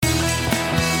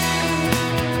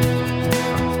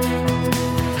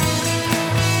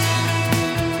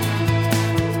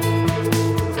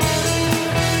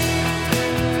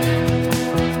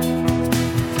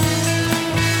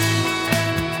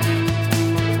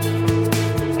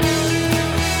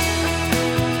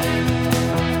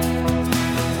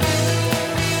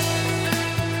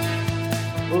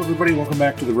everybody. Welcome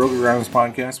back to the Rogue Agronomist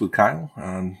Podcast with Kyle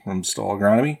from Stall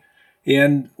Agronomy.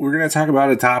 And we're going to talk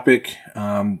about a topic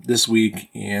this week,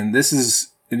 and this is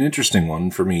an interesting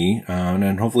one for me,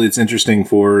 and hopefully it's interesting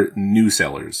for new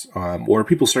sellers or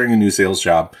people starting a new sales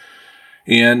job.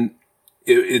 And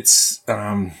it's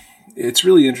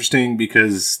really interesting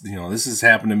because, this has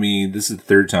happened to me. This is the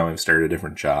third time I've started a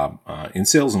different job in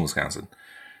sales in Wisconsin.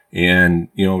 And,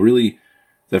 really,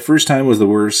 the first time was the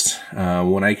worst.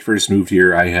 When I first moved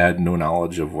here, I had no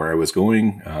knowledge of where I was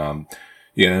going.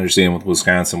 You gotta understand, with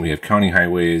Wisconsin, we have county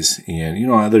highways,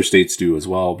 and, other states do as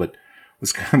well. But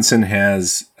Wisconsin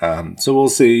has, so we'll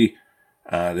say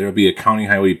there'll be a county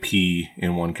highway P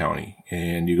in one county,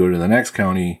 and you go to the next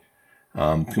county,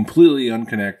 completely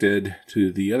unconnected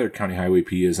to the other county highway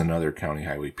P is another county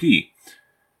highway P.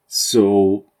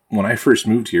 So when I first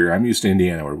moved here, I'm used to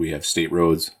Indiana, where we have state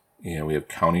roads, and we have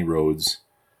county roads,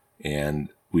 and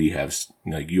we have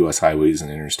U.S. highways and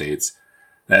interstates.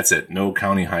 That's it. No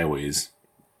county highways.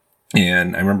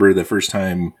 And I remember the first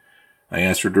time I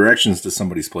asked for directions to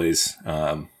somebody's place,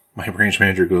 my branch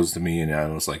manager goes to me, and I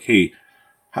was like, "Hey,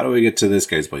 how do I get to this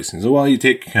guy's place?" And he said, "Well, you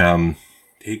take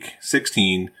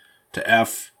 16 to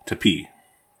F to P,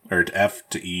 or to F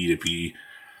to E to P."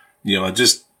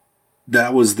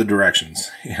 That was the directions.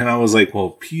 And I was like,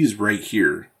 "Well, P's right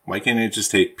here. Why can't I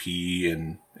just take P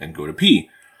and go to P?"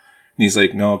 And he's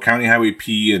like, "No, County Highway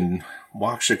P in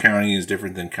Waukesha County is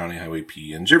different than County Highway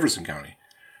P in Jefferson County."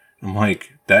 I'm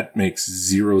like, that makes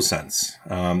zero sense.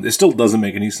 It still doesn't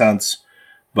make any sense,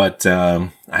 but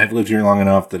I've lived here long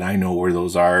enough that I know where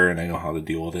those are and I know how to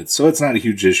deal with it. So it's not a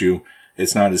huge issue.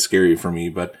 It's not as scary for me.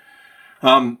 But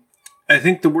I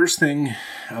think the worst thing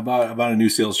about a new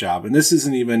sales job, and this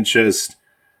isn't even just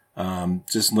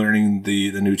learning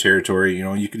the new territory.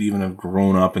 You could even have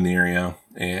grown up in the area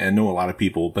and know a lot of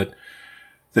people, but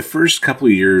the first couple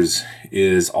of years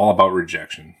is all about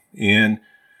rejection. And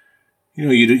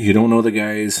you don't know the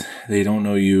guys. They don't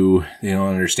know you. They don't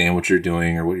understand what you're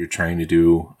doing or what you're trying to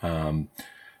do.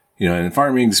 And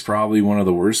farming is probably one of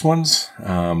the worst ones.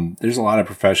 There's a lot of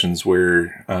professions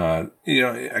where,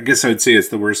 I guess I would say it's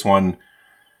the worst one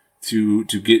to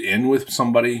get in with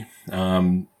somebody.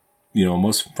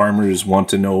 Most farmers want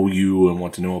to know you and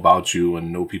want to know about you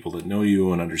and know people that know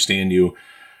you and understand you.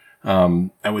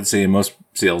 I would say in most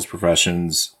sales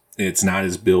professions, it's not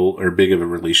as big of a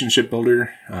relationship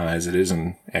builder as it is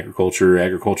in agriculture.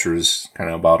 Agriculture is kind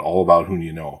of all about who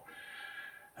you know.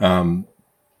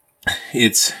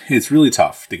 It's really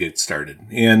tough to get started.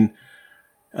 And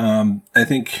I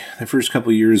think the first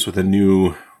couple of years with a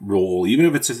new role, even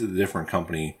if it's at a different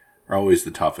company, are always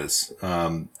the toughest.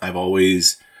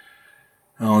 This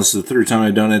is the third time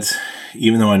I've done it.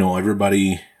 Even though I know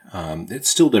everybody, it's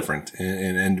still different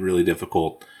and really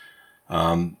difficult.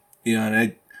 And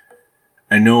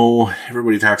I know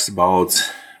everybody talks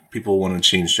about people want to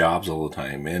change jobs all the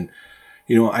time. And,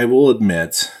 I will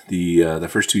admit the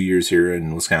first 2 years here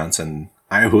in Wisconsin,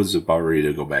 I was about ready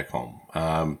to go back home.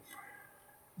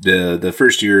 The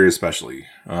first year especially,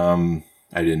 I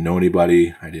didn't know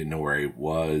anybody. I didn't know where I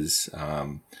was.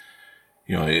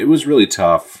 It was really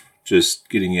tough just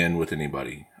getting in with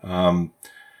anybody. I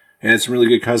had some really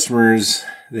good customers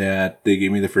that they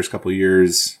gave me the first couple of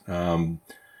years. I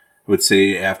would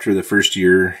say after the first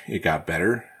year, it got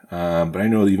better. But I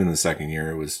know even the second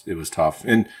year, it was tough.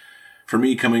 And for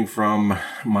me, coming from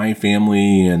my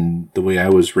family and the way I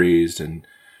was raised and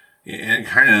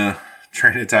kind of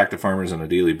trying to talk to farmers on a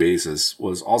daily basis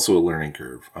was also a learning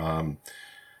curve.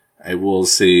 I will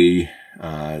say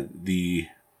the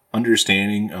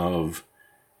understanding of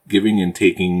giving and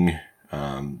taking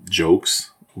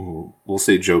jokes, we'll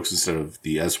say jokes instead of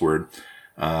the S word,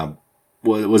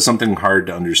 was something hard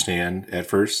to understand at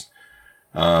first.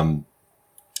 I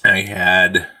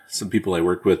had some people I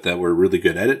worked with that were really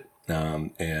good at it,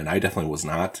 and I definitely was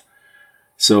not.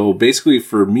 So basically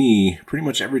for me, pretty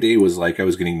much every day was like I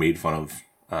was getting made fun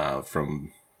of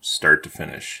from start to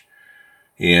finish.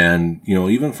 And,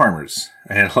 even farmers,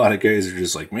 I had a lot of guys who are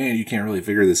just like, "Man, you can't really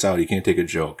figure this out. You can't take a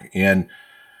joke." And,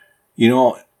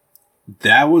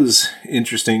 that was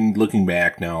interesting looking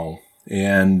back now.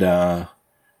 And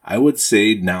I would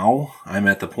say now I'm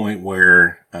at the point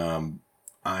where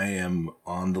I am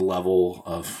on the level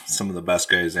of some of the best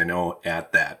guys I know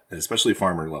at that, especially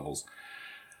farmer levels.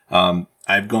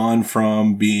 I've gone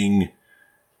from being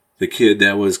the kid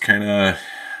that was kind of,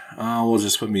 we'll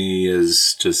just put me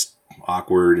as just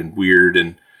awkward and weird,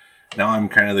 and now I'm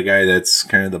kind of the guy that's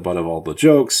kind of the butt of all the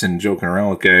jokes and joking around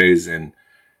with guys, and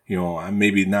I'm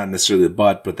maybe not necessarily the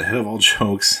butt, but the head of all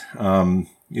jokes.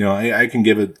 I can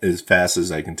give it as fast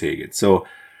as I can take it. So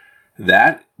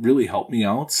that really helped me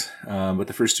out. But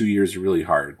the first 2 years were really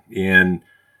hard, and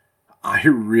I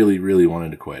really, really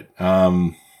wanted to quit.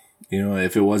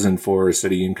 If it wasn't for a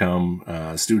steady income,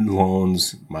 student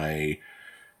loans, my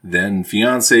then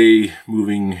fiance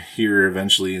moving here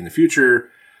eventually in the future,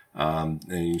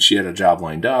 and she had a job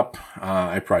lined up,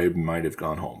 I probably might have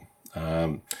gone home.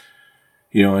 And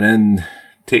then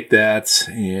take that,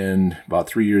 and about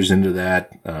 3 years into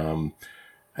that,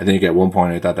 I think at one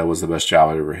point I thought that was the best job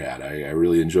I ever had. I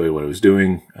really enjoyed what I was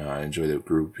doing. I enjoy the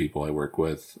group of people I work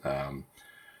with.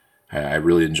 I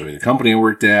really enjoy the company I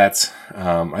worked at.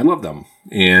 I love them.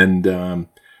 And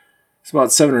it's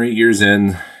about 7 or 8 years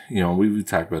in, we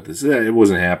talked about this. It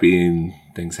wasn't happy, and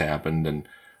things happened, and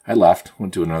I left,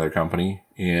 went to another company,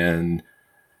 and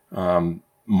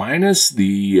minus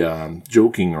the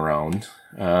joking around,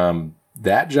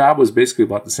 that job was basically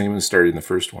about the same as starting the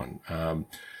first one.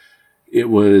 It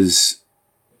was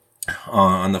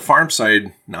on the farm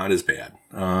side, not as bad.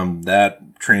 That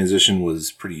transition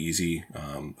was pretty easy.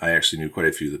 I actually knew quite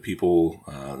a few of the people,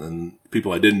 and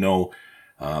people I didn't know.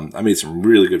 I made some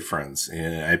really good friends,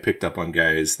 and I picked up on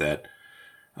guys that,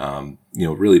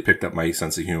 really picked up my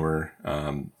sense of humor.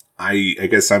 I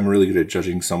guess I'm really good at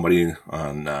judging somebody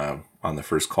on the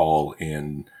first call,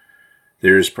 and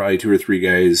there's probably 2 or 3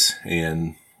 guys,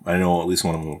 and I know at least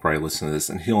one of them will probably listen to this,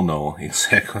 and he'll know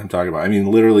exactly what I'm talking about. I mean,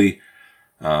 literally,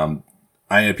 I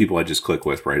had people I just click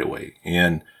with right away,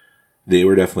 and they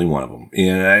were definitely one of them.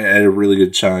 And I had a really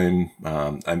good time.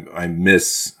 I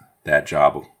miss that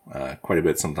job quite a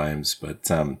bit sometimes, but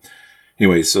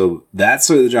anyway, so that's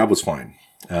why the job was fine.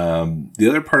 The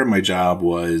other part of my job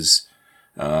was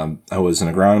I was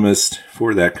an agronomist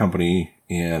for that company,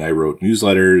 and I wrote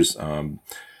newsletters.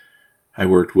 I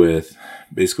worked with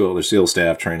basically all their sales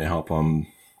staff, trying to help them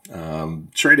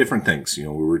try different things. We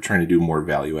were trying to do more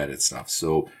value-added stuff.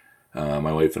 So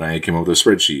my wife and I came up with a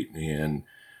spreadsheet, and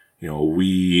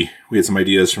we had some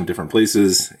ideas from different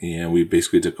places, and we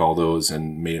basically took all those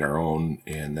and made our own,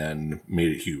 and then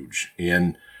made it huge.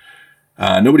 And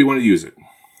nobody wanted to use it.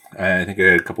 I think I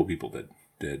had a couple people that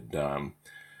did.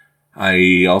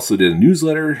 I also did a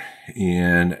newsletter,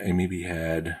 and I maybe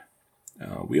had.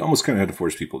 We almost kind of had to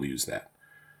force people to use that.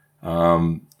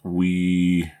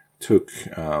 We took.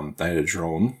 I had a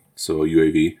drone, so a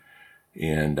UAV,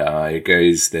 and I had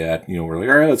guys that were like,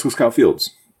 "All right, let's go scout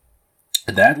fields."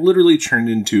 That literally turned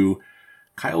into,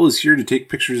 Kyle is here to take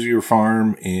pictures of your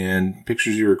farm and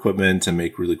pictures of your equipment and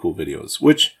make really cool videos,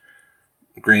 which,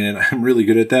 granted, I'm really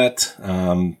good at that,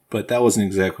 but that wasn't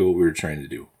exactly what we were trying to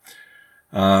do.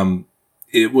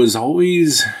 It was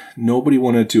always, nobody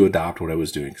wanted to adopt what I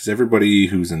was doing, because everybody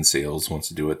who's in sales wants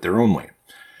to do it their own way.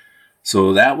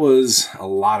 So that was a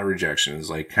lot of rejection. It was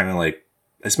like, I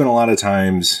spent a lot of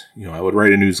times, I would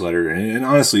write a newsletter, and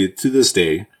honestly, to this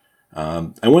day,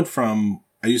 I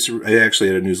actually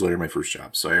had a newsletter in my first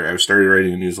job. So I started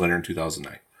writing a newsletter in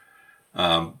 2009.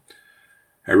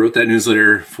 I wrote that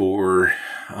newsletter for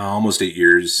almost 8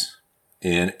 years,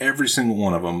 and every single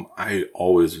one of them, I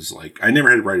always was like, I never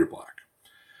had writer block.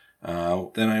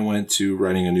 Then I went to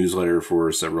writing a newsletter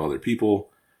for several other people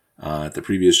at the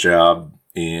previous job,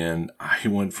 and I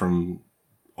went from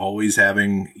always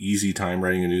having easy time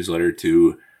writing a newsletter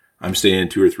to I'm staying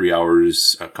 2 or 3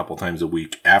 hours a couple times a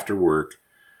week after work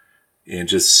and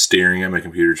just staring at my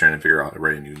computer trying to figure out how to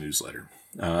write a new newsletter.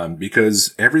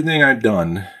 Because everything I've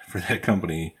done for that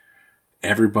company,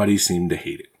 everybody seemed to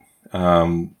hate it.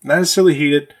 Not necessarily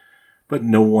hate it, but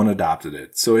no one adopted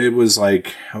it. So it was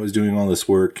like I was doing all this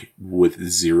work with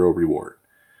zero reward.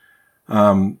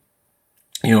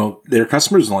 Their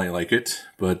customers only like it,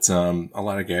 but a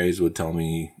lot of guys would tell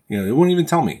me, they wouldn't even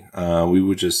tell me. We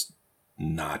would just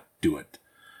not do it.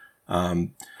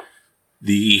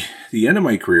 The end of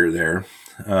my career there,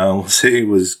 we'll say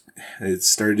it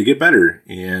started to get better,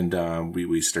 and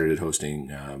we started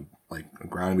hosting like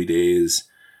agronomy days,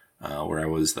 where I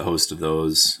was the host of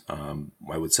those.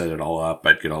 I would set it all up.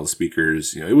 I'd get all the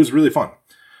speakers. It was really fun.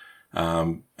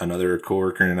 Another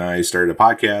coworker and I started a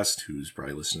podcast, who's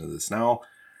probably listening to this now,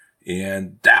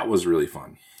 and that was really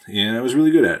fun, and I was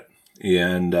really good at it.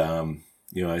 And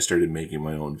I started making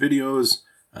my own videos,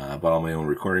 bought all my own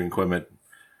recording equipment,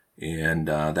 and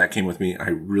that came with me. I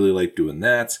really liked doing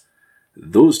that.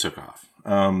 Those took off.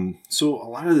 So a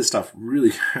lot of this stuff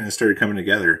really kind of started coming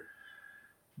together.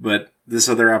 But this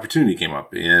other opportunity came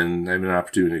up, and I had an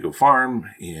opportunity to go farm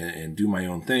and do my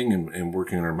own thing and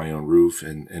working under my own roof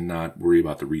and not worry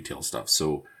about the retail stuff.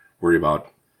 So worry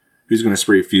about who's going to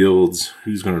spray fields,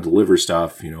 who's going to deliver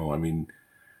stuff.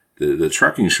 The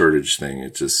trucking shortage thing,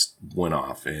 it just went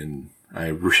off, and I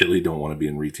really don't want to be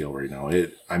in retail right now.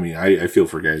 I feel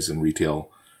for guys in retail.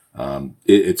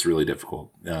 It's really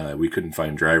difficult. We couldn't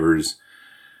find drivers.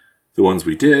 The ones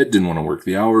we didn't want to work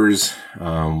the hours.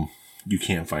 You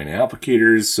can't find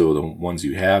applicators, so the ones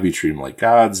you have, you treat them like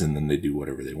gods, and then they do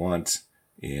whatever they want,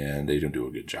 and they don't do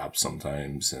a good job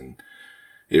sometimes, and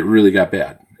it really got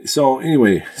bad. So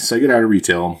anyway, I get out of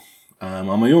retail. I'm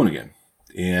on my own again,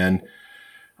 and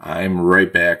I'm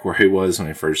right back where I was when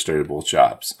I first started both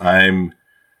jobs. I'm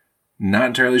not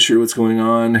entirely sure what's going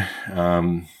on,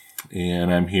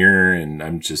 and I'm here, and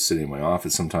I'm just sitting in my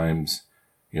office sometimes,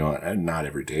 not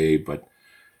every day, but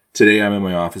today I'm in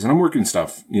my office and I'm working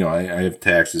stuff. I have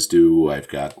taxes due. I've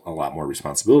got a lot more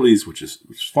responsibilities, which is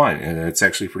fine. And it's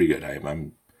actually pretty good.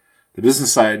 I'm the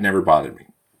business side never bothered me.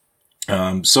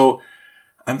 So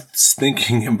I'm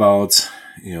thinking about,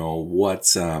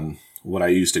 what I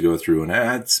used to go through, and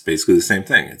it's basically the same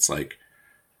thing. It's like,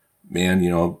 man,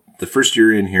 the first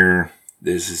year in here,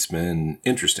 this has been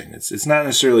interesting. It's not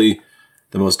necessarily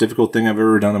the most difficult thing I've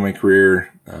ever done in my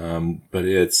career, but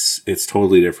it's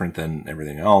totally different than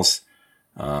everything else.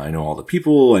 I know all the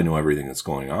people, I know everything that's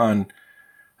going on,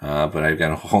 but I've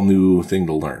got a whole new thing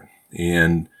to learn.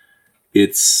 And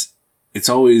it's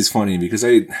always funny because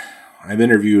I've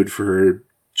interviewed for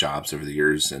jobs over the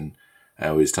years, and I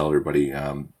always tell everybody,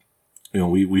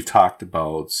 we've talked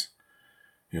about,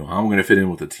 how I'm going to fit in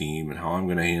with a team and how I'm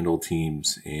going to handle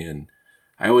teams. And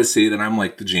I always say that I'm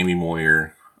like the Jamie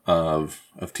Moyer of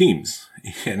teams,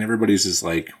 and everybody's just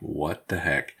like, what the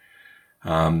heck?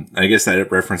 I guess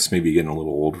that reference may be getting a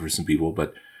little old for some people,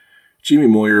 but Jamie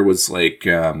Moyer was like,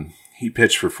 he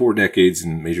pitched for 4 decades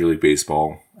in Major League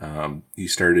Baseball. He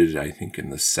started, I think, in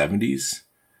the 70s,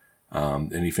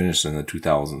 and he finished in the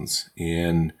 2000s.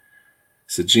 And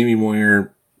so Jamie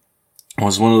Moyer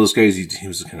was one of those guys. He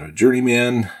was kind of a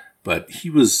journeyman, but he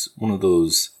was one of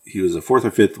those, he was a 4th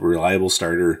or 5th reliable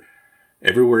starter.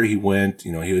 Everywhere he went,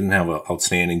 he didn't have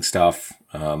outstanding stuff,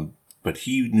 but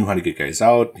he knew how to get guys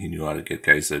out. He knew how to get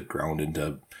guys that ground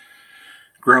into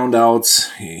ground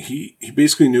outs. He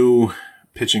basically knew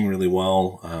pitching really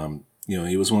well.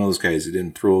 He was one of those guys that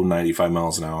didn't throw 95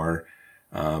 miles an hour,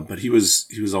 but he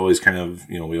was always kind of,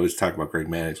 we always talk about Greg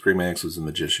Maddux. Greg Maddux was a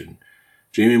magician.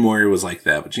 Jamie Moyer was like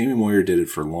that, but Jamie Moyer did it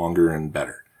for longer and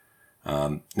better.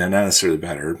 Now, not necessarily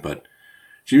better, but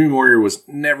Jamie Moyer was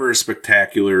never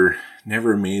spectacular,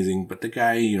 never amazing, but the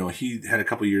guy, he had a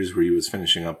couple years where he was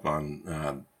finishing in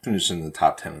the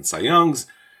top 10 in Cy Youngs.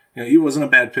 He wasn't a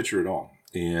bad pitcher at all.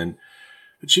 But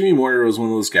Jamie Moyer was one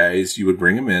of those guys, you would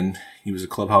bring him in. He was a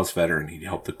clubhouse veteran. He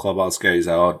helped the clubhouse guys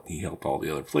out. He helped all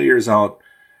the other players out.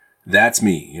 That's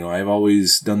me. I've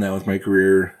always done that with my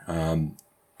career.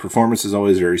 Performance is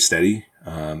always very steady.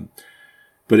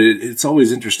 But it's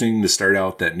always interesting to start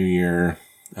out that new year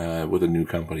with a new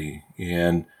company.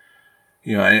 And,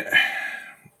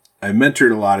 I've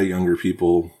mentored a lot of younger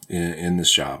people in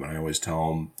this job, and I always tell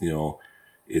them,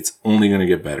 it's only going to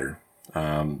get better.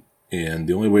 And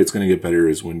the only way it's going to get better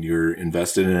is when you're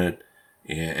invested in it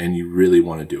and you really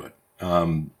want to do it.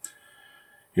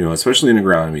 Especially in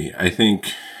agronomy, I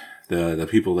think the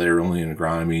people that are only in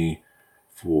agronomy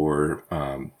for,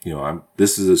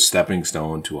 this is a stepping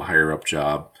stone to a higher up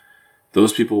job.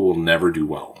 Those people will never do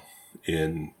well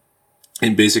in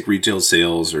basic retail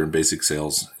sales or in basic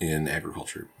sales in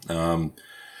agriculture.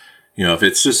 If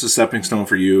it's just a stepping stone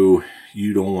for you,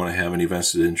 you don't want to have any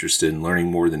vested interest in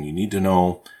learning more than you need to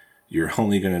know. You're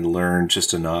only going to learn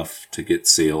just enough to get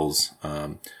sales.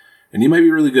 And you might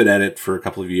be really good at it for a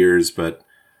couple of years, but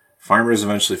farmers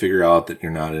eventually figure out that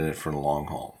you're not in it for the long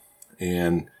haul.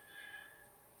 And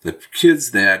the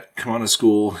kids that come out of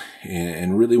school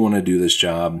and really want to do this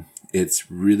job,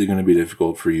 it's really going to be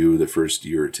difficult for you the first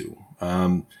year or two.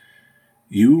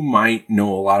 You might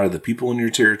know a lot of the people in your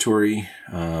territory,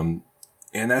 and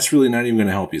that's really not even going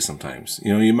to help you sometimes.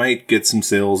 You might get some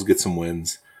sales, get some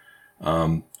wins.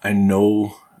 I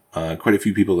know quite a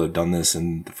few people that have done this,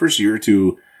 and the first year or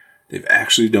two, they've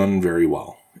actually done very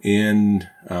well. And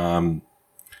the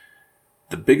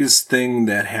biggest thing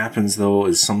that happens, though,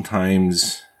 is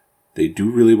sometimes they do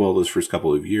really well those first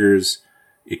couple of years.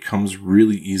 It comes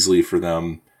really easily for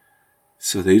them,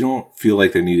 so they don't feel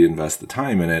like they need to invest the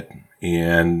time in it.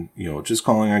 And, just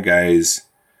calling on guys,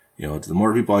 the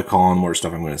more people I call on, the more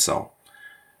stuff I'm going to sell.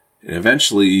 And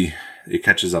eventually, it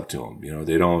catches up to them.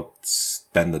 They don't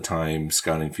spend the time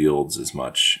scouting fields as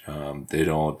much. They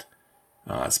don't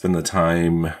spend the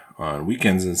time on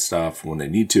weekends and stuff when they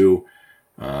need to.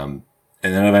 And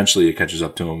then eventually it catches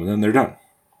up to them, and then they're done.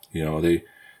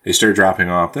 They start dropping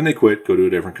off, then they quit, go to a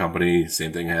different company.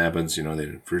 Same thing happens.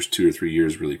 The first 2 or 3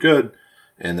 years really good,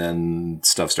 and then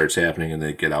stuff starts happening, and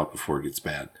they get out before it gets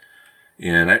bad.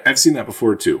 And I've seen that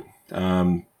before too.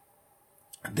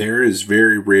 there is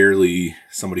very rarely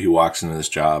somebody who walks into this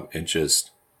job and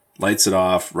just lights it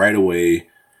off right away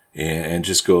and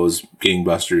just goes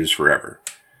gangbusters forever.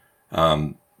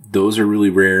 Those are really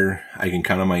rare. I can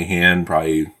count on my hand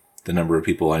probably the number of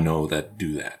people I know that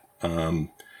do that.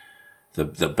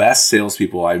 The best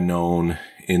salespeople I've known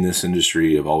in this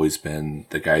industry have always been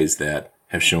the guys that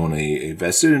have shown a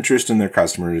vested interest in their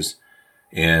customers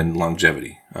and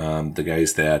longevity. The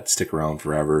guys that stick around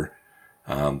forever.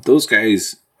 Those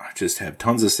guys just have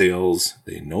tons of sales.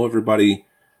 They know everybody.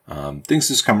 Things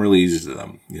just come really easy to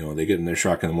them. They get in their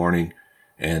truck in the morning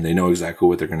and they know exactly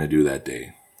what they're going to do that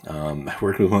day. I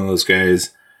worked with one of those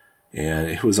guys and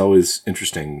it was always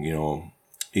interesting.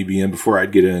 He'd be in before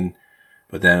I'd get in,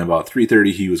 but then about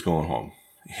 3:30 he was going home.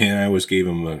 And I always gave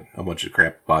him a bunch of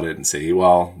crap about it and say,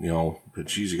 well, but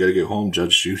geez, you got to get home.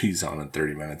 Judge Judy's on in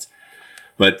 30 minutes.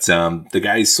 But the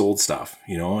guy sold stuff,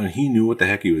 and he knew what the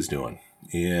heck he was doing.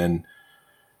 And,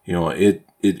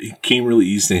 it came really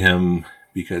easy to him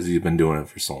because he'd been doing it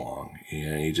for so long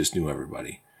and he just knew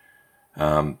everybody.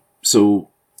 So,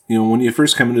 when you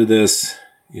first come into this,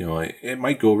 it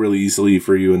might go really easily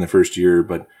for you in the first year,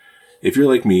 but if you're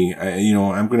like me,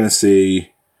 I'm going to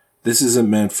say this isn't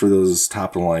meant for those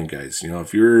top of the line guys.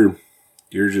 If you're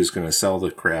just going to sell the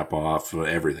crap off of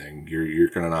everything, you're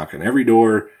going to knock on every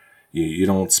door. You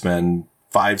don't spend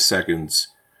 5 seconds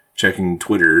checking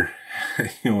Twitter,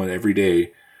 every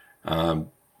day. All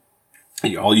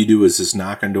you do is just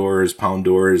knock on doors, pound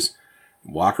doors,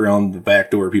 walk around the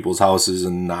back door of people's houses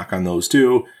and knock on those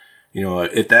too.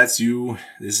 If that's you,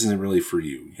 this isn't really for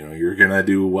you. You're going to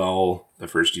do well the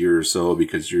first year or so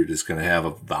because you're just going to have a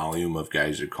volume of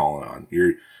guys you're calling on.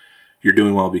 You're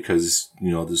doing well because,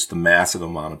 there's the massive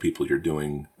amount of people you're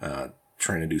doing,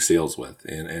 trying to do sales with.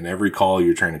 And every call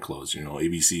you're trying to close,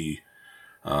 ABC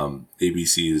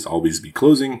is always be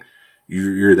closing.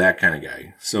 You're that kind of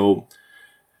guy. So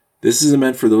this isn't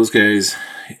meant for those guys.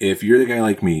 If you're the guy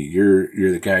like me, you're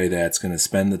the guy that's going to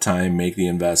spend the time, make the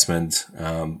investment,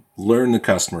 learn the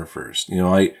customer first.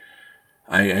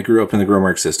 I grew up in the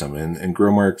Growmark system, and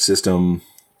Growmark system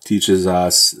teaches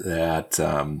us that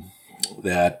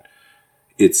that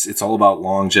it's all about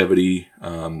longevity.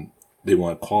 They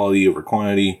want quality over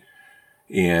quantity,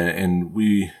 and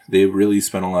they really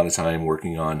spent a lot of time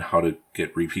working on how to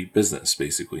get repeat business,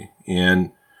 basically.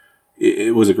 And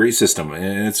it was a great system,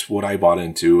 and it's what I bought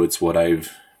into. It's what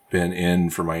I've been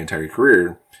in for my entire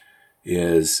career.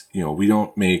 Is we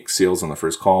don't make sales on the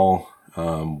first call.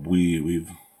 We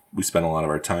spend a lot of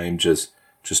our time just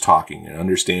talking and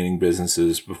understanding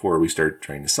businesses before we start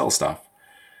trying to sell stuff.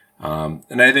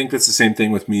 And I think that's the same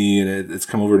thing with me, and it's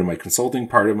come over to my consulting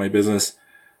part of my business.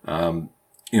 I'm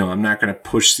not going to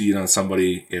push seed on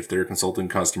somebody if they're a consulting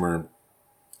customer.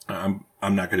 I'm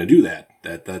not going to do that.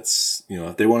 That's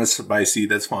if they want to buy seed,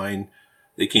 that's fine.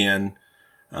 They can.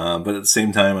 But at the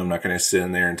same time, I'm not going to sit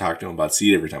in there and talk to them about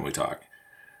seed every time we talk.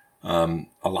 A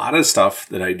lot of stuff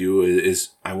that I do is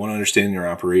I want to understand your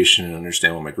operation and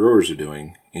understand what my growers are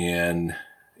doing. And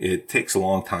it takes a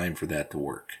long time for that to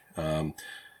work. I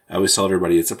always tell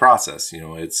everybody it's a process.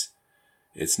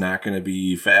 It's not going to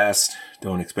be fast.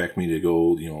 Don't expect me to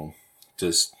go,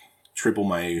 just triple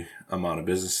my amount of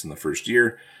business in the first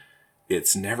year.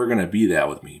 It's never going to be that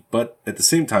with me. But at the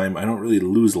same time, I don't really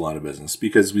lose a lot of business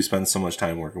because we spend so much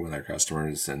time working with our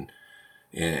customers and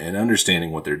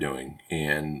understanding what they're doing.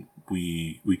 And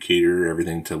we cater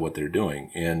everything to what they're doing.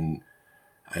 And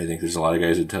I think there's a lot of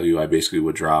guys that tell you I basically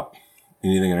would drop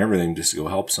anything and everything just to go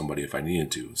help somebody if I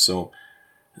needed to. So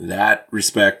that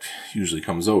respect usually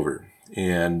comes over.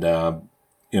 And, I'm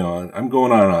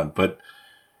going on and on. But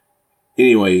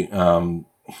anyway, I'm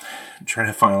trying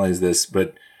to finalize this.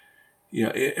 But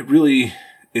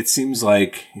it seems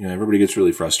like, everybody gets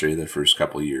really frustrated the first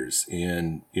couple of years.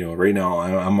 And, right now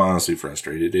I'm honestly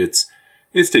frustrated. It's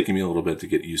taking me a little bit to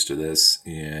get used to this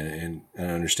and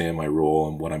understand my role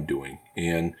and what I'm doing.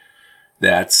 And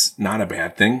that's not a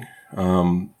bad thing.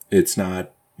 It's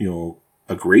not,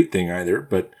 a great thing either,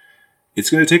 but it's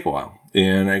going to take a while.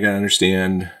 And I got to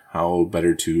understand how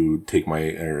better to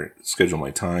schedule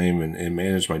my time and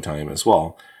manage my time as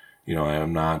well.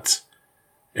 I'm not...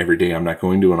 Every day I'm not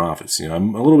going to an office.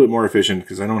 I'm a little bit more efficient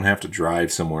because I don't have to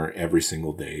drive somewhere every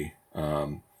single day.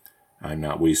 I'm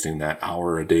not wasting that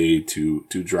hour a day to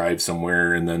drive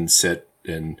somewhere and then sit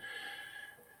and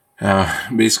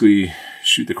basically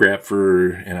shoot the crap for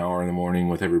an hour in the morning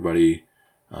with everybody.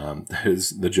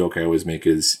 The joke I always make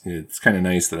is it's kind of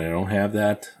nice that I don't have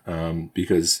that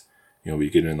because we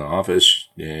get in the office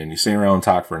and you sit around and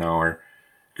talk for an hour.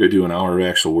 Go do an hour of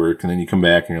actual work, and then you come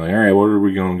back and you're like, all right, where are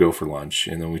we going to go for lunch?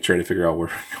 And then we try to figure out where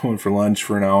we're going for lunch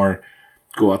for an hour.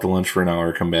 go out to lunch for an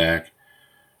hour, come back,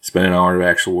 spend an hour of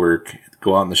actual work,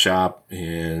 go out in the shop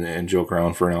and joke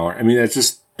around for an hour. I mean,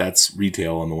 that's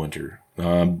retail in the winter.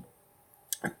 While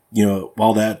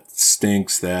that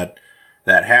stinks, that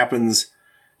happens,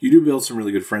 you do build some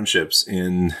really good friendships.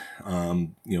 And,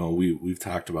 we've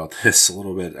talked about this a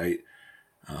little bit.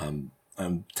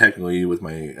 I'm technically with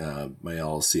my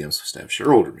LLC, I'm supposed to have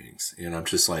shareholder meetings, and I'm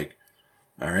just like,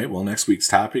 all right, well, next week's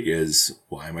topic is,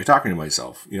 why am I talking to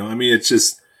myself?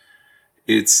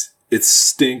 It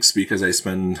stinks because I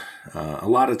spend a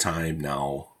lot of time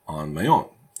now on my own.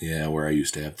 Yeah, where I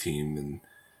used to have a team and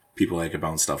people I could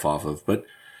bounce stuff off of. But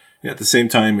at the same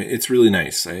time, it's really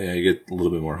nice. I get a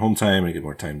little bit more home time. I get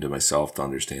more time to myself to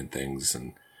understand things.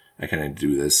 And I kind of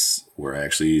do this where I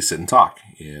actually sit and talk.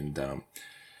 And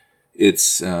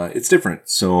it's different.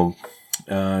 So,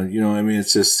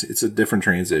 it's a different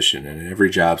transition. And every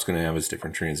job's going to have its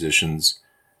different transitions.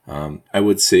 I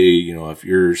would say, if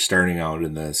you're starting out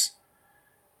in this,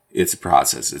 it's a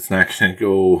process. It's not going to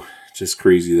go just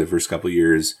crazy the first couple of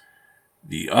years.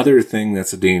 The other thing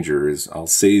that's a danger is I'll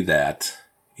say that,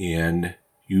 and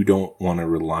you don't want to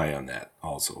rely on that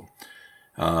also.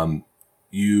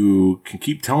 You can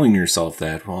keep telling yourself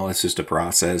that, well, it's just a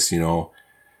process, if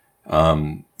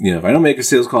I don't make a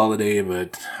sales call today,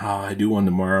 but I do one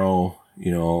tomorrow,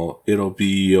 it'll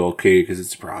be okay because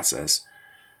it's a process.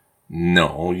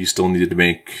 No, you still need to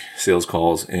make sales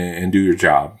calls and do your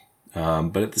job.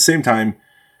 But at the same time,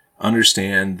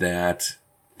 understand that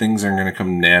things aren't going to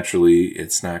come naturally.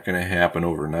 It's not going to happen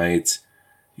overnight.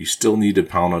 You still need to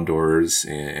pound on doors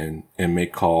and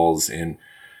make calls. And,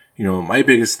 my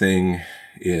biggest thing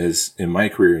is in my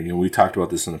career, we talked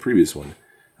about this in the previous one.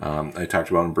 I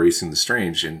talked about embracing the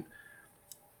strange and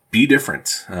be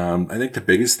different. I think the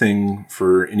biggest thing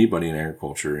for anybody in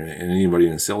agriculture and anybody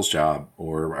in a sales job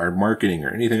or our marketing or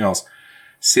anything else,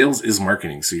 sales is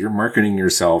marketing. So you're marketing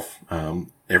yourself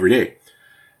every day.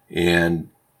 And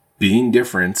being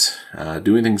different,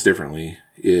 doing things differently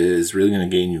is really going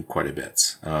to gain you quite a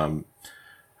bit.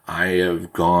 I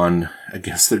have gone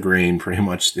against the grain pretty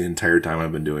much the entire time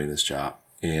I've been doing this job.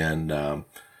 And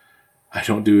I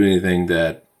don't do anything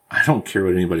that I don't care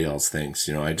what anybody else thinks.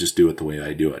 I just do it the way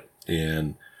I do it.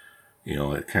 And,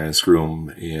 it kind of screw them.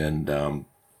 And,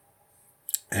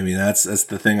 that's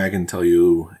the thing I can tell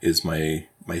you is my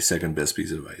second best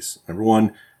piece of advice. Number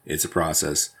one, it's a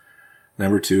process.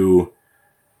 Number two,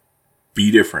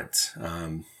 be different,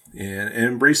 and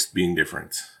embrace being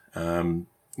different.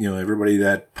 Everybody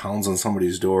that pounds on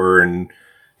somebody's door and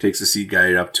takes a seed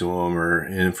guide up to them or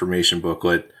an information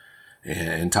booklet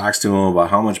and talks to them about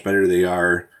how much better they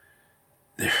are,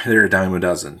 they're a dime a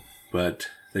dozen. But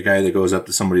the guy that goes up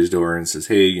to somebody's door and says,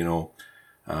 hey,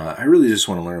 I really just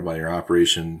want to learn about your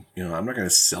operation. I'm not going to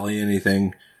sell you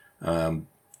anything.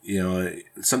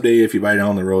 Someday if you buy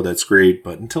down the road, that's great.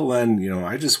 But until then,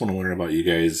 I just want to learn about you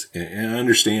guys and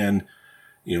understand,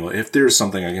 if there's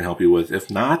something I can help you with. If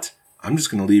not, I'm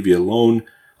just going to leave you alone.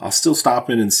 I'll still stop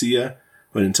in and see you.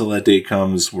 But until that day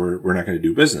comes, we're not going to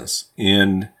do business.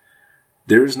 And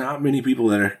there's not many people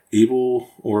that are able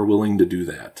or willing to do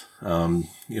that.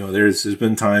 There's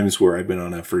been times where I've been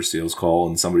on a first sales call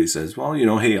and somebody says, well,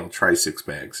 hey, I'll try 6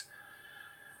 bags.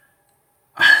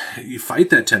 You fight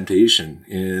that temptation,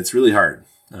 and it's really hard.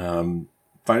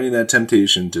 Finding that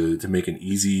temptation to make an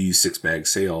easy 6-bag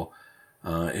sale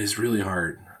is really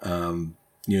hard.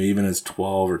 Even as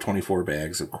 12 or 24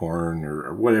 bags of corn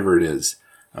or whatever it is,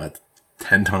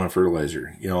 10 ton of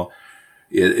fertilizer,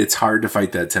 it's hard to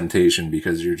fight that temptation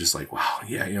because you're just like, wow,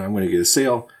 yeah, I'm going to get a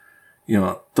sale.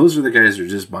 Those are the guys that are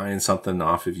just buying something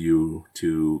off of you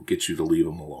to get you to leave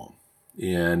them alone.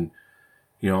 And,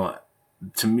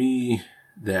 to me,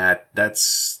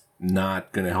 that's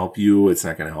not going to help you. It's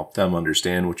not going to help them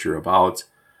understand what you're about.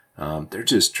 They're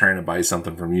just trying to buy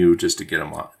something from you just to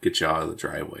get you out of the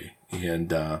driveway.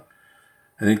 And I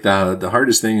think the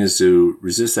hardest thing is to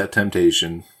resist that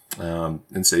temptation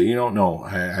and say, no,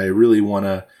 I really want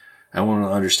to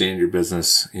understand your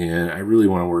business, and I really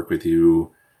want to work with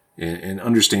you and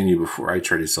understand you before I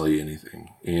try to sell you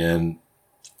anything. And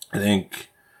I think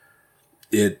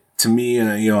to me, and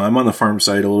I'm on the farm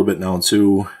side a little bit now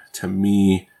too. To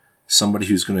me, somebody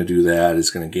who's going to do that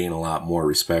is going to gain a lot more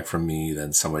respect from me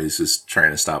than somebody who's just trying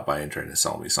to stop by and trying to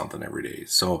sell me something every day.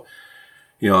 So,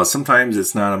 sometimes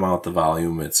it's not about the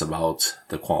volume, it's about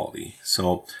the quality.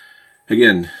 So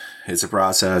again, it's a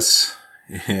process,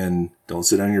 and don't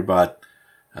sit on your butt,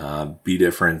 be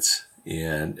different,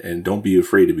 and don't be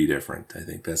afraid to be different. I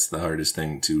think that's the hardest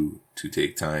thing to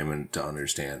take time and to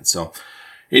understand. So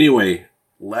anyway,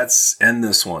 let's end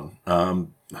this one.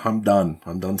 I'm done.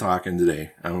 I'm done talking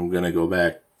today. I'm going to go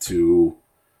back to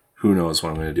who knows what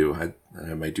I'm going to do.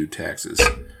 I might do taxes.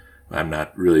 I'm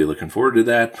not really looking forward to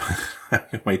that.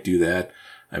 I might do that.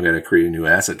 I've got to create a new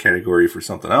asset category for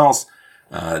something else.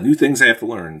 New things I have to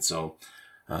learn. So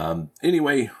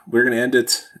anyway, we're going to end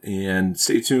it and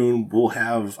stay tuned. We'll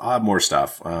have more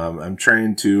stuff. I'm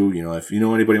trying to, if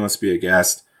anybody wants to be a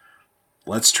guest,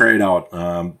 let's try it out.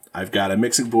 I've got a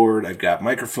mixing board. I've got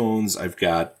microphones. I've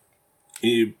got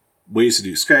ways to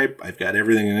do Skype. I've got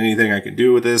everything and anything I can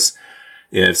do with this.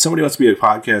 If somebody wants to be a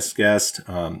podcast guest,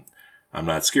 I'm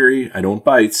not scary. I don't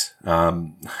bite.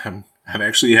 I've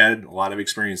actually had a lot of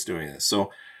experience doing this.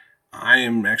 So I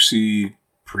am actually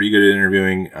pretty good at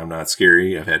interviewing. I'm not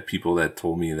scary. I've had people that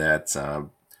told me that,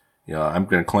 I'm going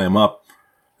to clam up.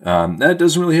 That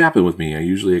doesn't really happen with me.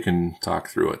 I can talk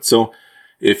through it. So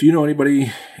if you know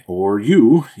anybody or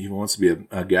you wants to be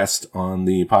a guest on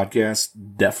the podcast,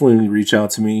 definitely reach out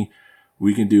to me.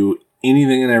 We can do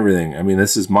anything and everything. I mean,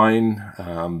 this is mine.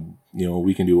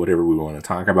 We can do whatever we want to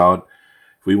talk about.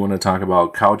 If we want to talk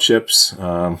about cow chips, we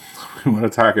want to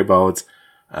talk about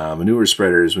manure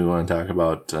spreaders, we want to talk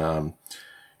about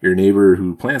your neighbor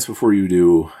who plants before you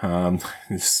do.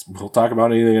 We'll talk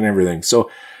about anything and everything. So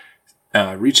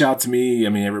reach out to me. I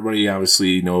mean, everybody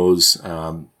obviously knows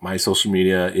my social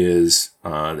media is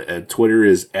at Twitter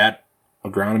is at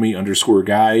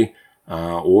agronomy_guy.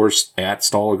 Or at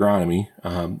Stall Agronomy.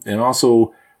 And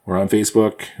also, we're on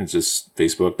Facebook. It's just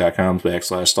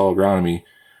facebook.com/Stall Agronomy.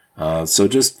 So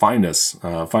just find us.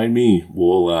 Find me.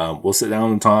 We'll sit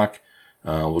down and talk.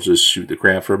 We'll just shoot the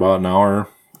crap for about an hour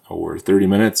or 30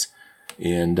 minutes.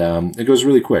 And it goes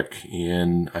really quick.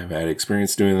 And I've had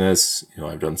experience doing this.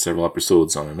 I've done several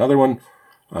episodes on another one.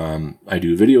 I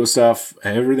do video stuff.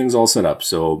 Everything's all set up.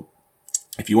 So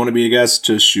if you want to be a guest,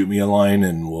 just shoot me a line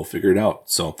and we'll figure it out.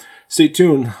 So stay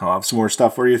tuned. I'll have some more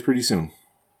stuff for you pretty soon.